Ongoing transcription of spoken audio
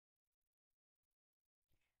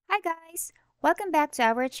Hi guys! Welcome back to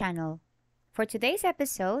our channel. For today's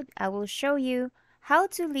episode, I will show you how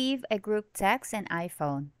to leave a group text in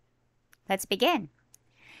iPhone. Let's begin.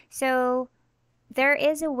 So, there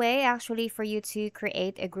is a way actually for you to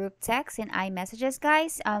create a group text in iMessages,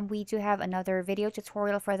 guys. We do have another video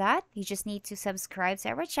tutorial for that. You just need to subscribe to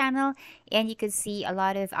our channel and you can see a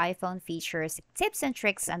lot of iPhone features, tips and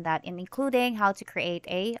tricks on that, and including how to create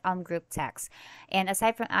a group text. And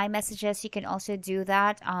aside from iMessages, you can also do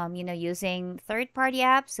that, using third-party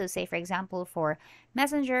apps. So say, for example, for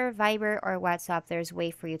Messenger, Viber, or WhatsApp, there's a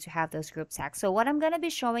way for you to have those group texts. So what I'm going to be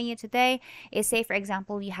showing you today is, say for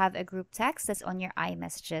example, you have a group text that's on your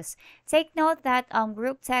iMessages. Take note that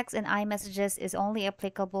group text in iMessages is only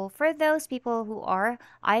applicable for those people who are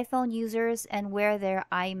iPhone users and where their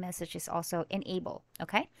iMessage is also enabled.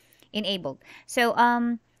 Okay, enabled. So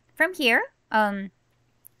from here,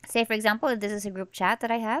 say for example, if this is a group chat that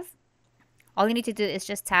I have, all you need to do is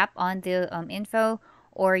just tap on the info,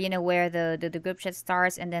 or where the group chat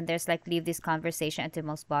starts, and then there's like leave this conversation at the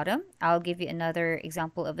most bottom. I'll give you another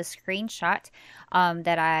example of a screenshot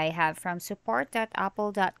that I have from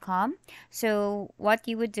support.apple.com. So what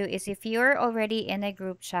you would do is, if you're already in a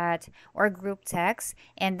group chat or group text,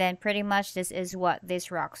 and then pretty much this is what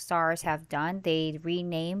these rock stars have done, they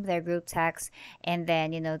rename their group text, and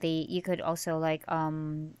then you could also like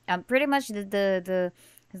pretty much the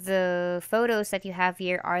photos that you have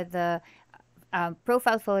here are the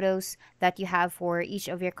profile photos that you have for each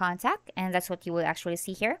of your contact, and that's what you will actually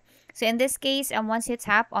see here. So in this case, once you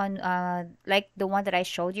tap on like the one that I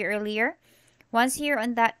showed you earlier, once you're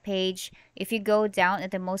on that page, if you go down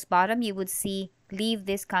at the most bottom, you would see leave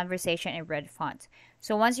this conversation in red font.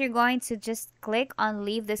 So once you're going to just click on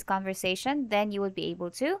leave this conversation, then you would be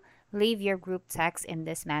able to leave your group text in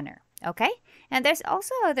this manner. Okay, and there's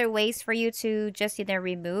also other ways for you to just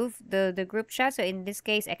remove the group chat. So in this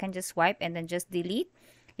case, I can just swipe and then just delete.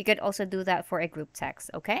 You could also do that for a group text.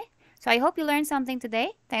 Okay, so I hope you learned something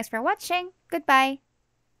today. Thanks for watching. Goodbye.